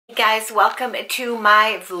guys, welcome to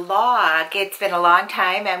my vlog. It's been a long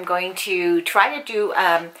time. I'm going to try to do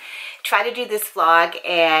this vlog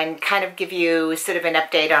and kind of give you sort of an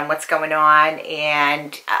update on what's going on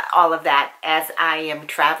and all of that as I am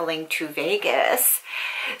traveling to Vegas.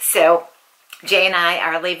 So Jay and I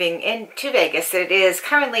are leaving to Vegas.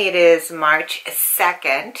 Currently it is March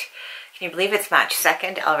 2nd. Can you believe it's March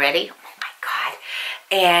 2nd already? Oh my God.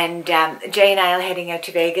 And Jay and I are heading out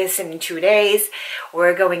to Vegas in 2 days.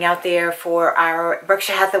 We're going out there for our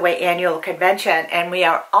Berkshire Hathaway annual convention, and we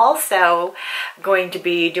are also going to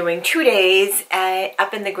be doing 2 days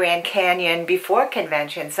up in the Grand Canyon before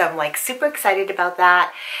convention. So I'm like super excited about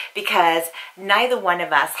that because neither one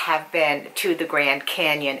of us have been to the Grand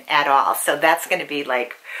Canyon at all. So that's going to be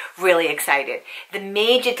like really excited. The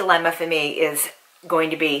major dilemma for me is going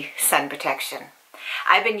to be sun protection.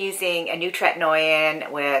 I've been using a new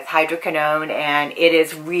tretinoin with hydroquinone, and it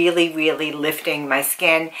is really, really lifting my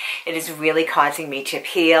skin. It is really causing me to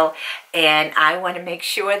peel, and I want to make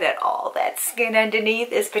sure that all that skin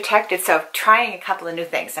underneath is protected. So I'm trying a couple of new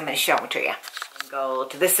things. I'm going to show them to you.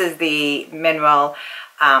 Gold. This is the mineral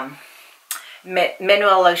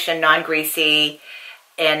lotion, non-greasy,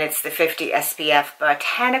 and it's the 50 SPF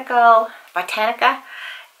Botanica.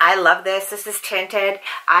 I love this. This is tinted.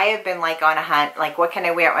 I have been like on a hunt, like what can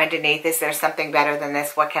I wear underneath? Is there something better than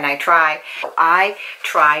this? What can I try? I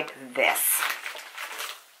tried this.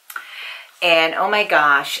 And oh my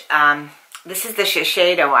gosh, this is the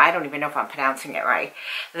Shiseido. I don't even know if I'm pronouncing it right.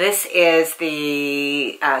 This is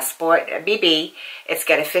the Sport BB. It's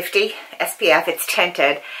got a 50 SPF. It's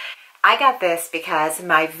tinted. I got this because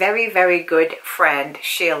my very, very good friend,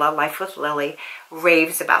 Sheila, Life with Lily,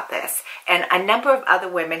 raves about this. And a number of other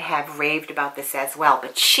women have raved about this as well.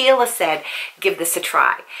 But Sheila said, give this a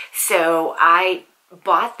try. So I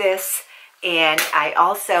bought this, and I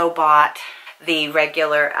also bought the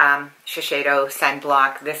regular Shiseido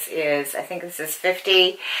SunBlock. This is, I think this is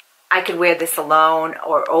 50. I could wear this alone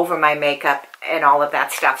or over my makeup and all of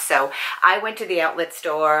that stuff. So I went to the outlet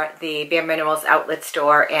store, the Bare Minerals outlet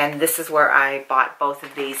store, and this is where I bought both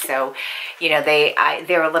of these. So, you know,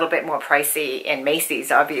 they're a little bit more pricey in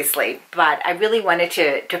Macy's, obviously, but I really wanted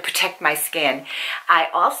to protect my skin. I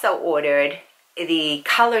also ordered the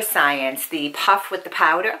Color Science, the puff with the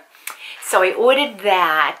powder. So I ordered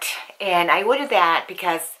that, and I ordered that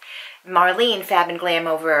because Marlene, Fab and Glam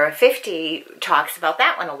Over 50, talks about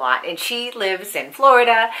that one a lot, and she lives in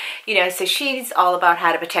Florida, you know, so she's all about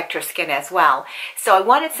how to protect her skin as well. So I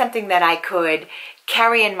wanted something that I could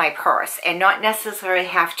carry in my purse and not necessarily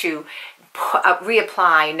have to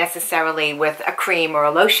reapply necessarily with a cream or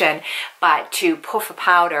a lotion, but to puff a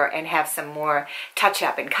powder and have some more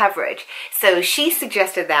touch-up and coverage. So she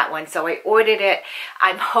suggested that one, so I ordered it.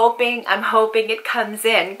 I'm hoping it comes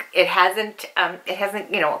in. It hasn't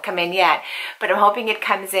you know, come in yet, but I'm hoping it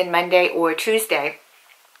comes in Monday or Tuesday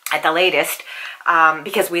at the latest,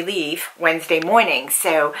 because we leave Wednesday morning.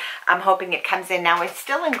 So I'm hoping it comes in. Now I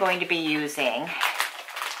still am going to be using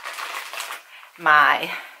my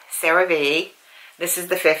CeraVe. This is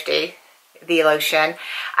the 50, the lotion.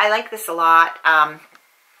 I like this a lot.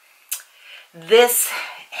 This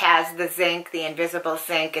has the zinc, the invisible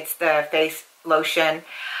zinc. It's the face lotion.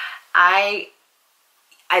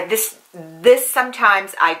 This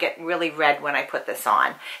sometimes I get really red when I put this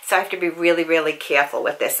on, so I have to be really, really careful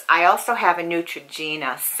with this. I also have a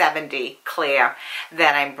Neutrogena 70 Clear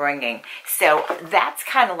that I'm bringing, so that's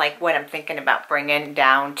kind of like what I'm thinking about bringing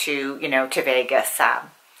down to, you know, to Vegas.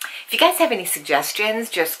 If you guys have any suggestions,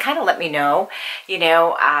 just kind of let me know. You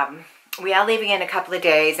know, we are leaving in a couple of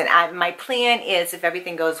days, and my plan is, if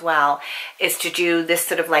everything goes well, is to do this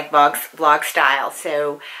sort of like vlog style.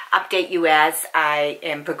 So update you as I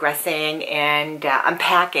am progressing and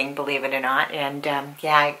unpacking, believe it or not. And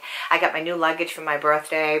yeah, I got my new luggage for my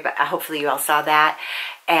birthday, but hopefully you all saw that.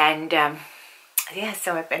 And yeah,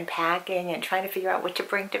 so I've been packing and trying to figure out what to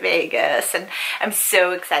bring to Vegas, and I'm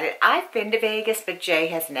so excited. I've been to Vegas, but Jay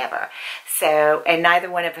has never. So, and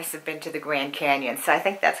neither one of us have been to the Grand Canyon, so I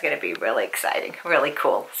think that's going to be really exciting, really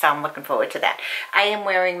cool. So I'm looking forward to that. I am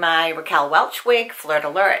wearing my Raquel Welch wig, Flirt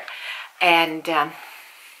Alert, and I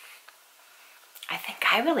think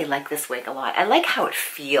I really like this wig a lot. I like how it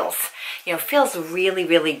feels. You know, it feels really,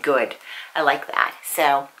 really good. I like that.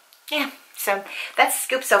 So, yeah. So that's the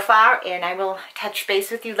scoop so far, and I will touch base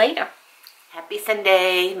with you later. Happy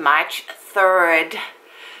Sunday, March 3rd.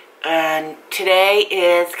 And today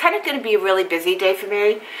is kind of going to be a really busy day for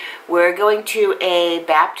me. We're going to a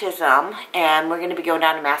baptism, and we're going to be going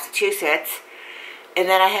down to Massachusetts And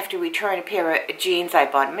then I have to return a pair of jeans I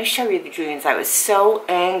bought. Let me show you the jeans. I was so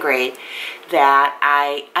angry that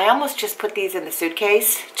I almost just put these in the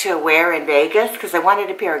suitcase to wear in Vegas because I wanted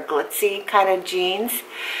a pair of glitzy kind of jeans.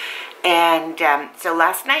 And so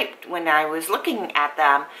last night when I was looking at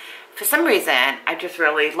them, for some reason, I just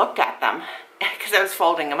really looked at them because I was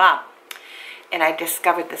folding them up. And I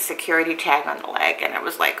discovered the security tag on the leg, and it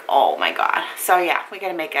was like, oh my God. So yeah, we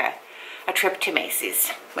gotta make a trip to Macy's,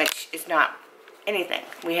 which is not anything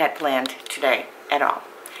we had planned today at all.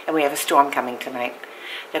 And we have a storm coming tonight.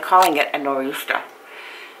 They're calling it a nor'easter.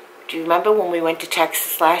 Do you remember when we went to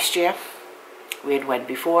Texas last year? We had one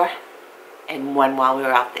before and one while we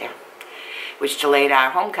were out there, which delayed our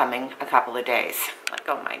homecoming a couple of days. Like,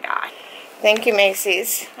 oh my God. Thank you,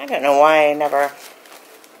 Macy's. I don't know why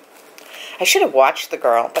I should have watched the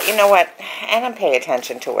girl, but you know what? I don't pay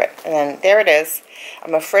attention to it. And then there it is.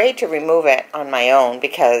 I'm afraid to remove it on my own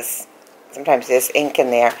because sometimes there's ink in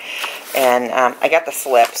there. And I got the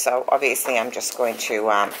slip, so obviously I'm just going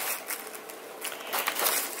to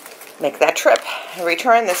make that trip and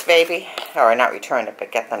return this baby. Or not return it,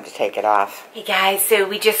 but get them to take it off. Hey guys, so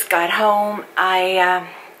we just got home. I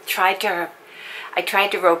tried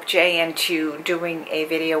to rope Jay into doing a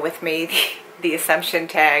video with me, the Assumption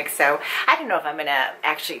tag. So I don't know if I'm gonna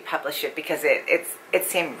actually publish it because it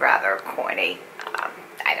seemed rather corny.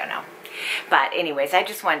 I don't know. But anyways, I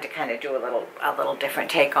just wanted to kind of do a little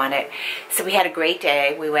different take on it. So we had a great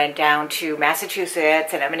day. We went down to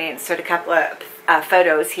Massachusetts, and I'm going to insert a couple of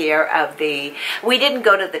photos here of we didn't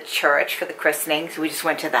go to the church for the christening, so we just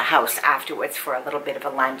went to the house afterwards for a little bit of a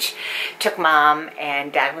lunch. Took Mom,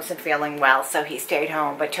 and Dad wasn't feeling well, so he stayed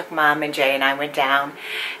home, but took Mom and Jay and I went down,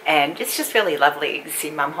 and it's just really lovely. You can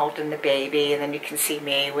see Mom holding the baby, and then you can see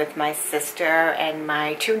me with my sister and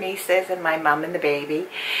my two nieces and my mom and the baby.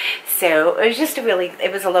 So it was just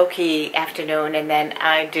it was a low-key afternoon, and then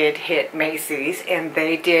I did hit Macy's, and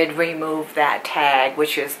they did remove that tag,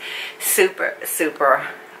 which is super, super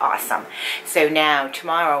awesome. So now,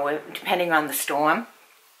 tomorrow, depending on the storm,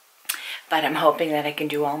 but I'm hoping that I can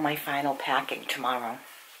do all my final packing tomorrow.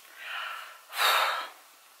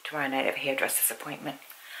 Tomorrow night I have a hairdresser's appointment.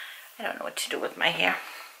 I don't know what to do with my hair.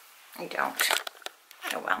 I don't.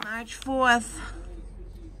 Oh well. March 4th.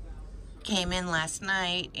 Came in last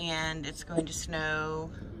night, and it's going to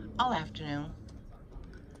snow all afternoon.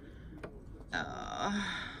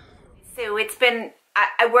 So it's been,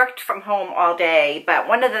 I worked from home all day, but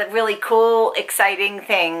one of the really cool, exciting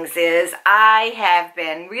things is I have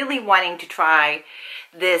been really wanting to try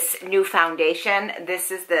this new foundation.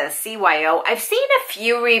 This is the CYO. I've seen a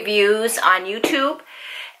few reviews on YouTube,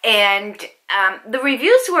 and the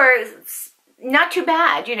reviews were not too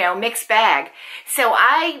bad, you know, mixed bag. So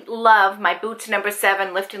I love my Boots No.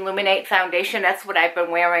 7 Lift and Illuminate foundation. That's what I've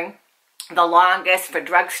been wearing the longest for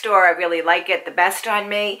drugstore. I really like it the best on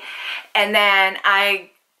me. And then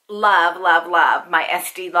I love, love, love my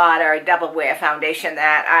Estee Lauder Double Wear foundation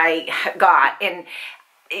that I got. And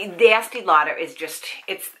the Estee Lauder is just,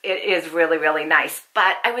 it is really, really nice.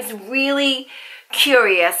 But I was really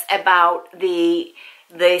curious about the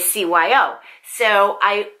CYO. So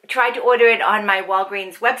I tried to order it on my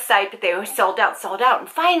Walgreens website, but they were sold out. And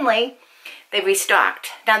finally, they restocked.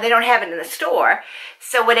 Now, they don't have it in the store.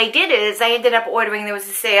 So what I did is I ended up ordering, there was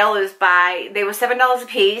a sale, they were $7 a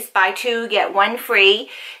piece, buy two, get one free.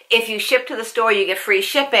 If you ship to the store, you get free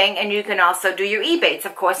shipping, and you can also do your Ebates,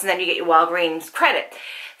 of course, and then you get your Walgreens credit.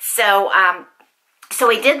 So, so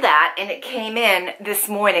I did that, and it came in this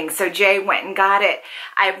morning. So Jay went and got it.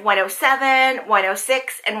 I have 107,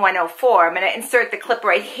 106, and 104. I'm going to insert the clip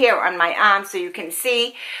right here on my arm so you can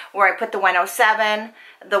see where I put the 107,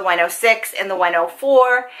 the 106, and the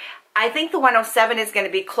 104. I think the 107 is going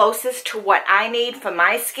to be closest to what I need for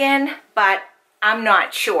my skin, but I'm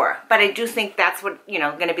not sure. But I do think that's what, you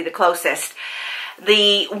know, going to be the closest.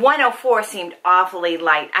 The 104 seemed awfully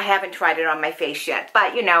light. I haven't tried it on my face yet,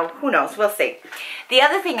 but you know, who knows, we'll see. The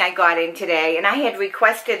other thing I got in today, and I had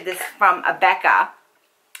requested this from Becca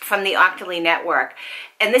from the Octoly Network,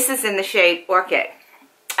 and this is in the shade Orchid.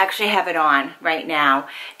 I actually have it on right now,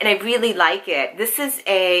 and I really like it. This is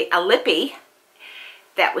a lippie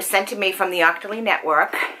that was sent to me from the Octoly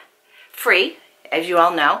Network, free, as you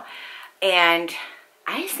all know, and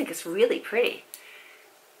I just think it's really pretty.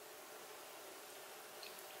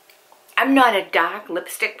 I'm not a dark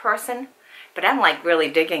lipstick person, but I'm like really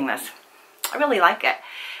digging this. I really like it.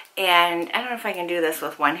 And I don't know if I can do this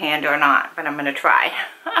with one hand or not, but I'm going to try.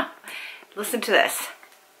 Listen to this.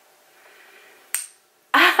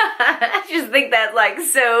 I just think that's like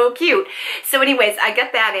so cute. So anyways, I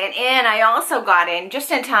got that in, and I also got in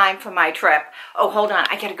just in time for my trip. Oh, hold on,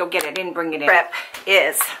 I gotta go get it in, bring it in. Trip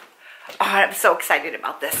is, oh, I'm so excited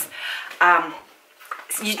about this.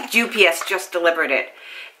 UPS just delivered it,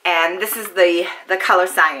 and this is the Color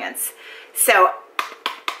Science. So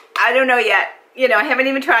I don't know yet. You know, I haven't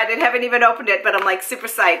even tried it, haven't even opened it, but I'm like super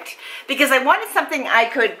psyched because I wanted something I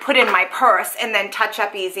could put in my purse and then touch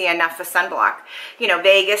up easy enough for sunblock. You know,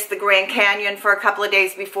 Vegas, the Grand Canyon for a couple of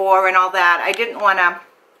days before and all that. I didn't want to,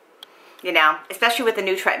 you know, especially with the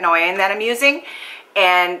new tretinoin that I'm using,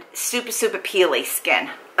 and super, super peely skin.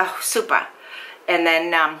 Oh, super. And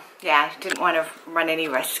then, yeah, didn't want to run any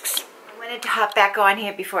risks. I wanted to hop back on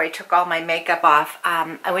here before I took all my makeup off.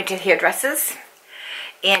 I went to hairdressers,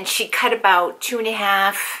 and she cut about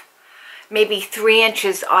 2.5, maybe 3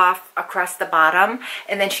 inches off across the bottom,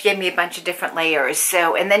 and then she gave me a bunch of different layers.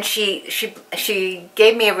 So, and then she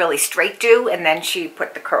gave me a really straight do, and then she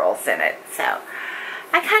put the curls in it. So,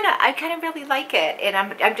 I kind of really like it, and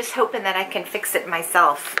I'm just hoping that I can fix it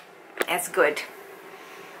myself as good.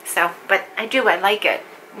 So, but I like it.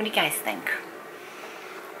 What do you guys think?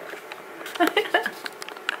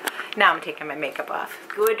 Now I'm taking my makeup off.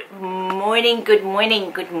 Good morning, good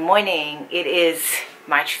morning, good morning. It is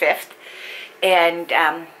March 5th. And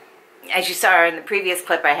as you saw in the previous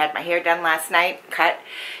clip, I had my hair done last night, cut.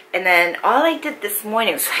 And then all I did this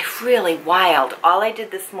morning was like really wild. All I did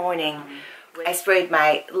this morning, I sprayed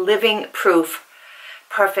my Living Proof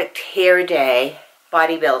Perfect Hair Day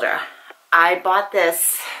Bodybuilder. I bought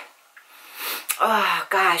this, oh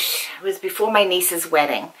gosh, it was before my niece's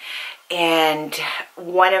wedding. And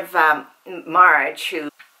one of Marge, who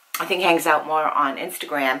I think hangs out more on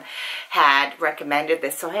Instagram, had recommended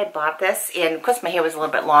this. So I had bought this, and of course my hair was a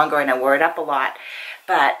little bit longer and I wore it up a lot.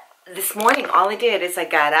 But this morning all I did is I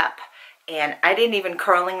got up, and I didn't even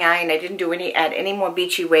curling iron. I didn't do add any more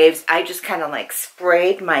beachy waves. I just kind of like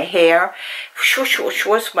sprayed my hair,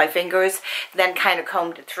 with my fingers, then kind of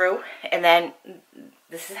combed it through, and then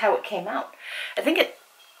this is how it came out.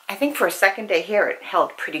 I think for a second day hair, it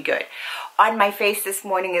held pretty good. On my face this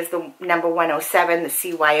morning is the number 107, the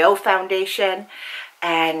CYO Foundation.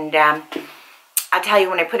 And I'll tell you,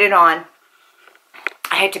 when I put it on,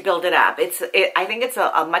 I had to build it up. I think it's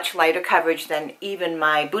a much lighter coverage than even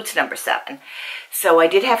my Boots number 7. So I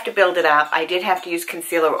did have to build it up. I did have to use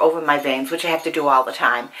concealer over my veins, which I have to do all the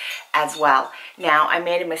time as well. Now, I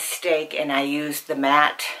made a mistake, and I used the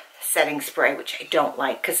matte setting spray, which I don't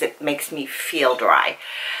like because it makes me feel dry.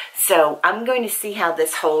 So I'm going to see how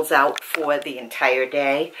this holds out for the entire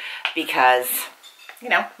day, because, you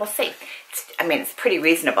know, we'll see. It's pretty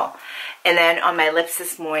reasonable. And then on my lips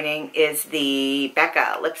this morning is the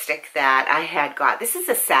Becca lipstick that I had got. This is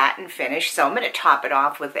a satin finish, so I'm going to top it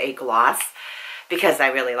off with a gloss because I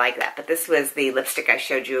really like that. But this was the lipstick I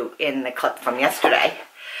showed you in the clip from yesterday.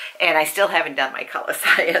 And I still haven't done my Color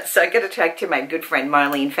Science, so I got to talk to my good friend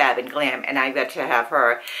Marlene Fab and Glam, and I got to have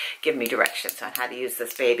her give me directions on how to use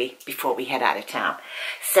this baby before we head out of town.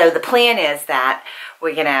 So the plan is that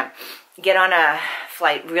we're going to get on a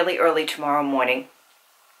flight really early tomorrow morning,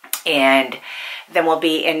 and then we'll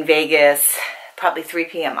be in Vegas probably 3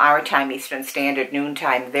 p.m. our time, Eastern Standard, noon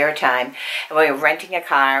time, their time. And we're renting a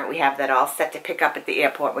car. We have that all set to pick up at the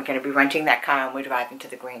airport. We're going to be renting that car, and we're driving to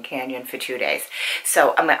the Grand Canyon for 2 days.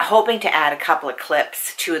 So I'm hoping to add a couple of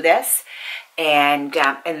clips to this, and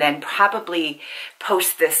then probably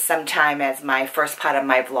post this sometime as my first part of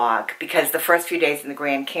my vlog, because the first few days in the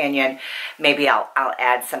Grand Canyon, maybe I'll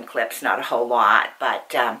add some clips, not a whole lot,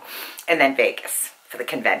 but and then Vegas for the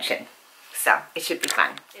convention. So it should be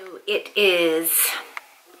fun. So it is,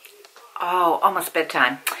 oh, almost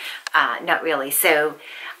bedtime. Not really. So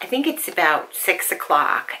I think it's about 6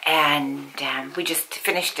 o'clock, and we just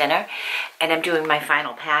finished dinner, and I'm doing my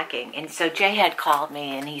final packing. And so Jay had called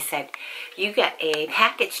me, and he said, you got a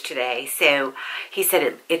package today. So he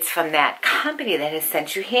said it's from that company that has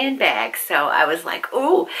sent you handbags. So I was like,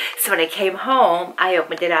 ooh. So when I came home, I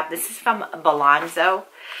opened it up. This is from Bolonzo,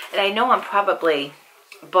 and I know I'm probably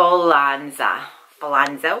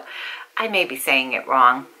Bolonzo. I may be saying it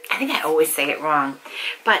wrong. I think I always say it wrong,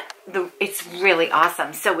 but it's really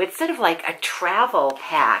awesome. So it's sort of like a travel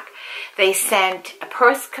pack. They sent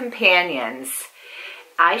purse companions,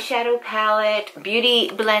 eyeshadow palette, beauty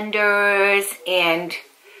blenders, and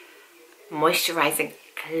moisturizing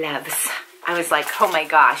gloves. I was like, oh my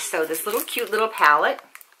gosh. So this little cute little palette,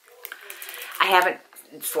 I haven't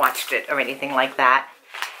swatched it or anything like that.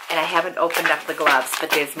 And I haven't opened up the gloves, but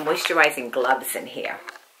there's moisturizing gloves in here.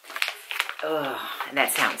 Oh, and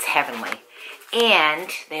that sounds heavenly. And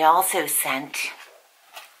they also sent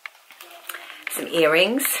some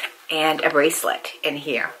earrings and a bracelet in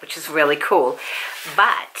here, which is really cool.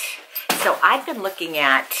 But, so I've been looking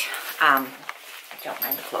at, I don't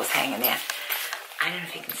mind the clothes hanging there. I don't know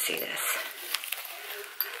if you can see this.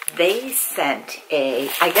 They sent a,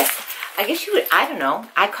 I guess you would, I don't know,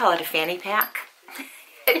 I call it a fanny pack.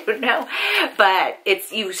 I don't know. But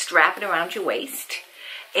it's, you strap it around your waist,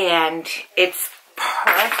 and it's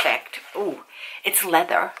perfect. Ooh, it's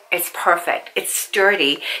leather. It's perfect. It's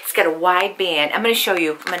sturdy. It's got a wide band. I'm going to show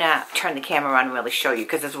you. I'm going to turn the camera on and really show you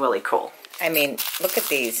because it's really cool. I mean, look at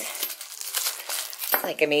these. It's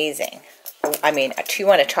like amazing. I mean, you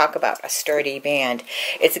want to talk about a sturdy band.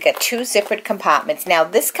 It's got 2 zippered compartments. Now,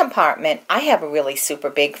 this compartment, I have a really super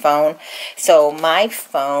big phone, so my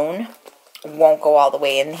phone won't go all the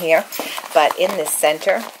way in here. But in the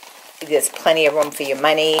center, there's plenty of room for your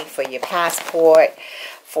money, for your passport,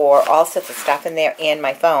 for all sorts of stuff in there, and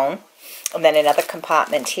my phone. And then another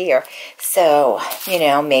compartment here. So, you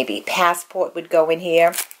know, maybe passport would go in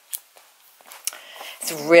here.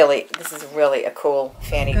 It's really, this is really a cool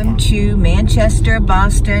fanny pack. Welcome to Manchester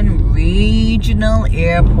Boston Regional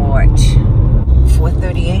Airport.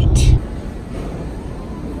 4:38.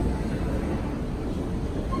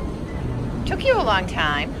 Took you a long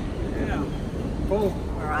time. Yeah. Cool.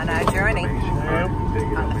 We're on our journey.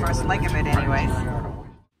 On the first leg of it anyways.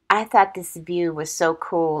 I thought this view was so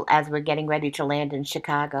cool as we're getting ready to land in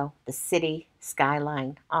Chicago. The city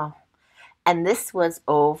skyline. Oh. And this was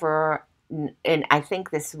over, and I think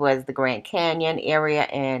this was the Grand Canyon area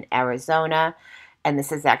in Arizona. And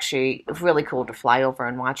this is actually really cool to fly over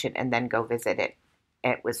and watch it and then go visit it.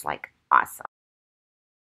 It was like awesome.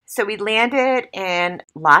 So we landed in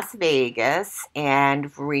Las Vegas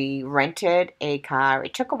and we rented a car.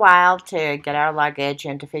 It took a while to get our luggage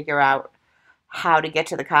and to figure out how to get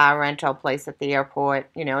to the car rental place at the airport.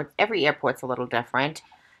 You know, every airport's a little different.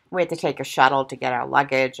 We had to take a shuttle to get our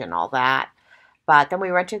luggage and all that. But then we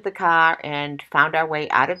rented the car and found our way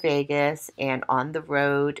out of Vegas and on the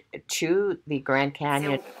road to the Grand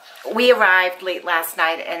Canyon. So we arrived late last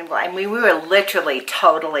night and we were literally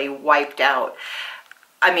totally wiped out.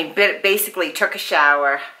 I mean, basically took a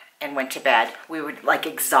shower and went to bed. We were like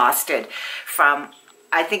exhausted from,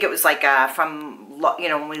 I think it was like from, you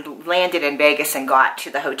know, when we landed in Vegas and got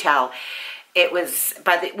to the hotel, it was,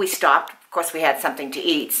 we stopped. Of course, we had something to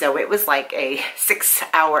eat. So it was like a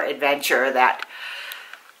 6-hour adventure that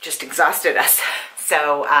just exhausted us.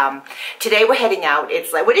 So today we're heading out.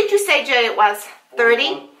 It's like, what did you say, Jay, it was?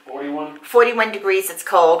 30? 41 degrees, it's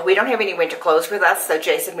cold. We don't have any winter clothes with us, so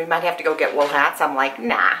Jay said we might have to go get wool hats. I'm like,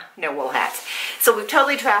 nah, no wool hats. So we've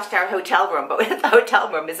totally trashed our hotel room, but the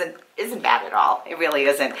hotel room isn't bad at all. It really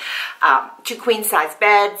isn't. 2 queen-size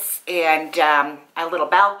beds and a little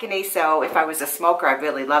balcony, so if I was a smoker, I'd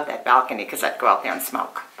really love that balcony because I'd go out there and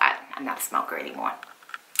smoke, but I'm not a smoker anymore.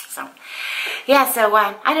 So, yeah, so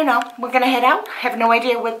I don't know. We're going to head out. I have no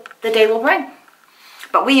idea what the day will bring.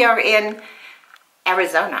 But we are in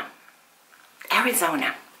Arizona.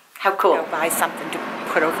 Arizona. How cool. I'll buy something to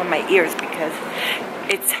put over my ears because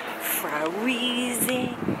it's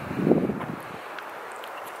freezing.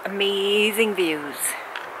 Amazing views.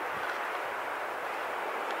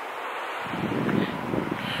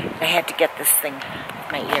 I had to get this thing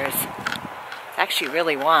in my ears. It's actually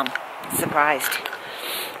really warm. Surprised.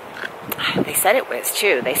 They said it was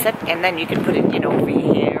too. They said, and then you can put it, you know, over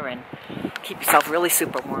your hair and keep yourself really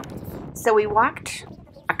super warm. So we walked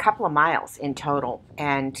a couple of miles in total,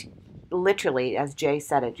 and literally, as Jay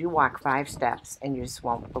said it, you walk 5 steps and you just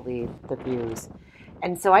won't believe the views.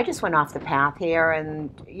 And so I just went off the path here,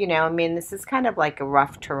 and, you know, I mean, this is kind of like a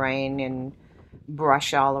rough terrain and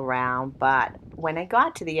brush all around, but when I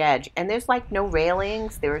got to the edge, and there's like no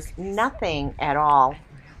railings, there's nothing at all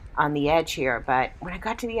on the edge here, but when I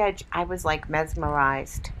got to the edge, I was like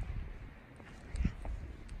mesmerized.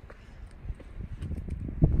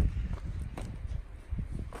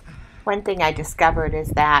 One thing I discovered is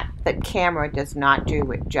that the camera does not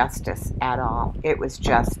do it justice at all. It was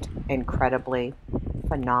just incredibly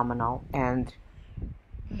phenomenal, and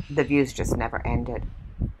the views just never ended.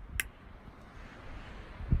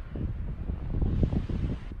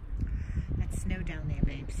 That's snow down there,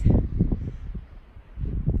 babes.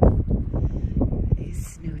 There's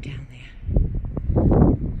snow down there.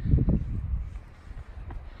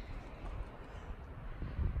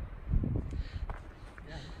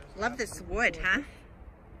 Love this wood, huh?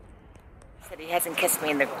 Said he hasn't kissed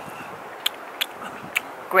me in the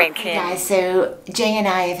Grand Canyon. Guys, so Jay and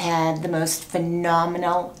I have had the most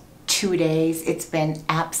phenomenal 2 days. It's been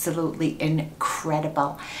absolutely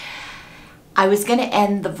incredible. I was going to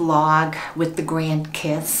end the vlog with the grand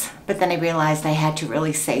kiss, but then I realized I had to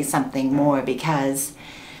really say something more because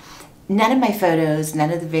none of my photos,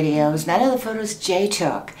 none of the videos, none of the photos Jay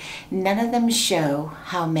took, none of them show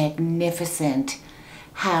how magnificent,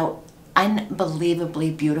 how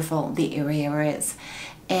unbelievably beautiful the area is.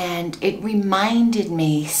 And it reminded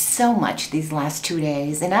me so much these last 2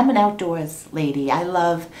 days. And I'm an outdoors lady. I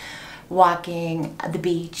love walking the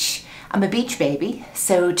beach. I'm a beach baby.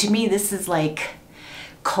 So to me, this is like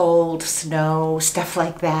cold, snow, stuff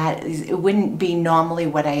like that. It wouldn't be normally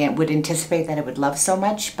what I would anticipate that I would love so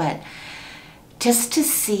much, but just to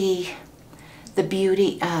see the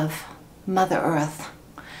beauty of Mother Earth,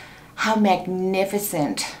 how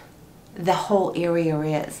magnificent the whole area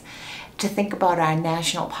is, to think about our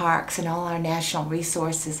national parks and all our national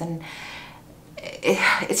resources, and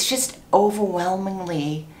it's just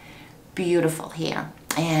overwhelmingly beautiful here.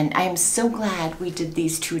 And I am so glad we did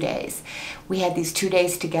these 2 days. We had these 2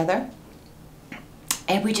 days together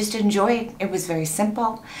and we just enjoyed. It was very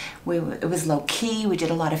simple. It was low key. We did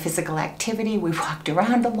a lot of physical activity. We walked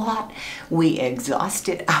around a lot. We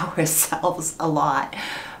exhausted ourselves a lot.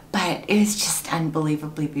 But it was just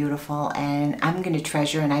unbelievably beautiful, and I'm going to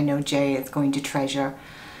treasure, and I know Jay is going to treasure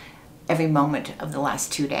every moment of the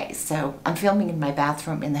last 2 days. So I'm filming in my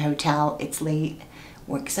bathroom in the hotel. It's late.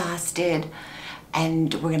 We're exhausted.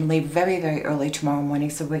 And we're going to leave very, very early tomorrow morning.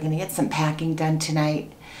 So we're going to get some packing done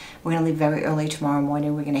tonight. We're going to leave very early tomorrow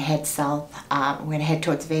morning. We're going to head south. We're going to head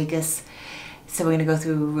towards Vegas. So we're going to go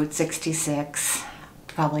through Route 66,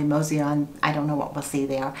 probably mosey on. I don't know what we'll see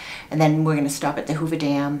there. And then we're going to stop at the Hoover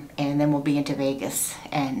Dam, and then we'll be into Vegas.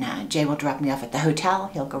 And Jay will drop me off at the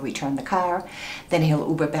hotel. He'll go return the car. Then he'll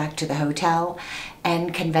Uber back to the hotel.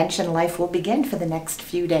 And convention life will begin for the next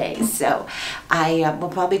few days. So I will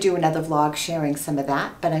probably do another vlog sharing some of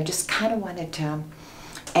that, but I just kind of wanted to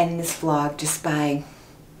end this vlog just by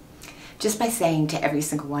saying to every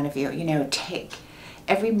single one of you, you know, take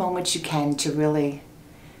every moment you can to really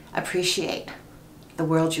appreciate the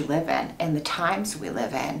world you live in and the times we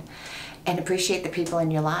live in, and appreciate the people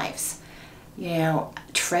in your lives. You know,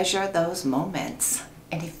 treasure those moments.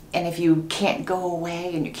 And if you can't go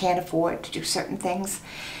away and you can't afford to do certain things,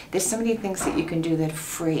 there's so many things that you can do that are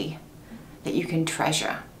free, that you can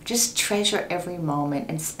treasure. Just treasure every moment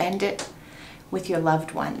and spend it with your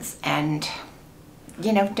loved ones. And,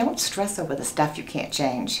 you know, don't stress over the stuff you can't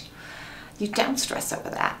change. You don't stress over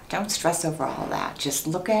that. Don't stress over all that. Just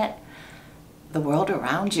look at the world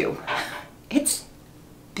around you. It's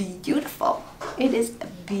beautiful. It is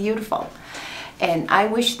beautiful. And I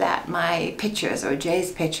wish that my pictures, or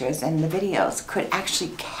Jay's pictures and the videos, could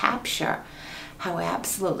actually capture how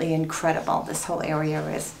absolutely incredible this whole area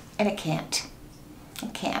is. And it can't.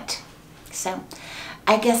 It can't. So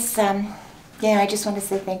I guess, yeah, I just want to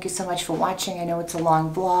say thank you so much for watching. I know it's a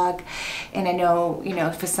long vlog, and I know, you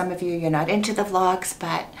know, for some of you, you're not into the vlogs,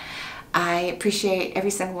 but I appreciate every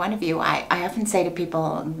single one of you. I often say to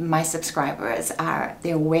people, my subscribers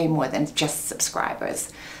they're way more than just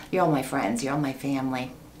subscribers. You're all my friends, you're all my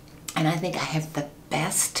family. And I think I have the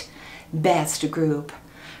best group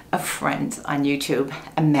of friends on YouTube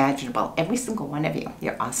imaginable. Every single one of you.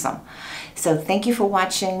 You're awesome. So thank you for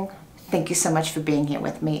watching. Thank you so much for being here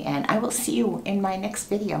with me, and I will see you in my next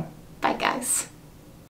video. Bye, guys.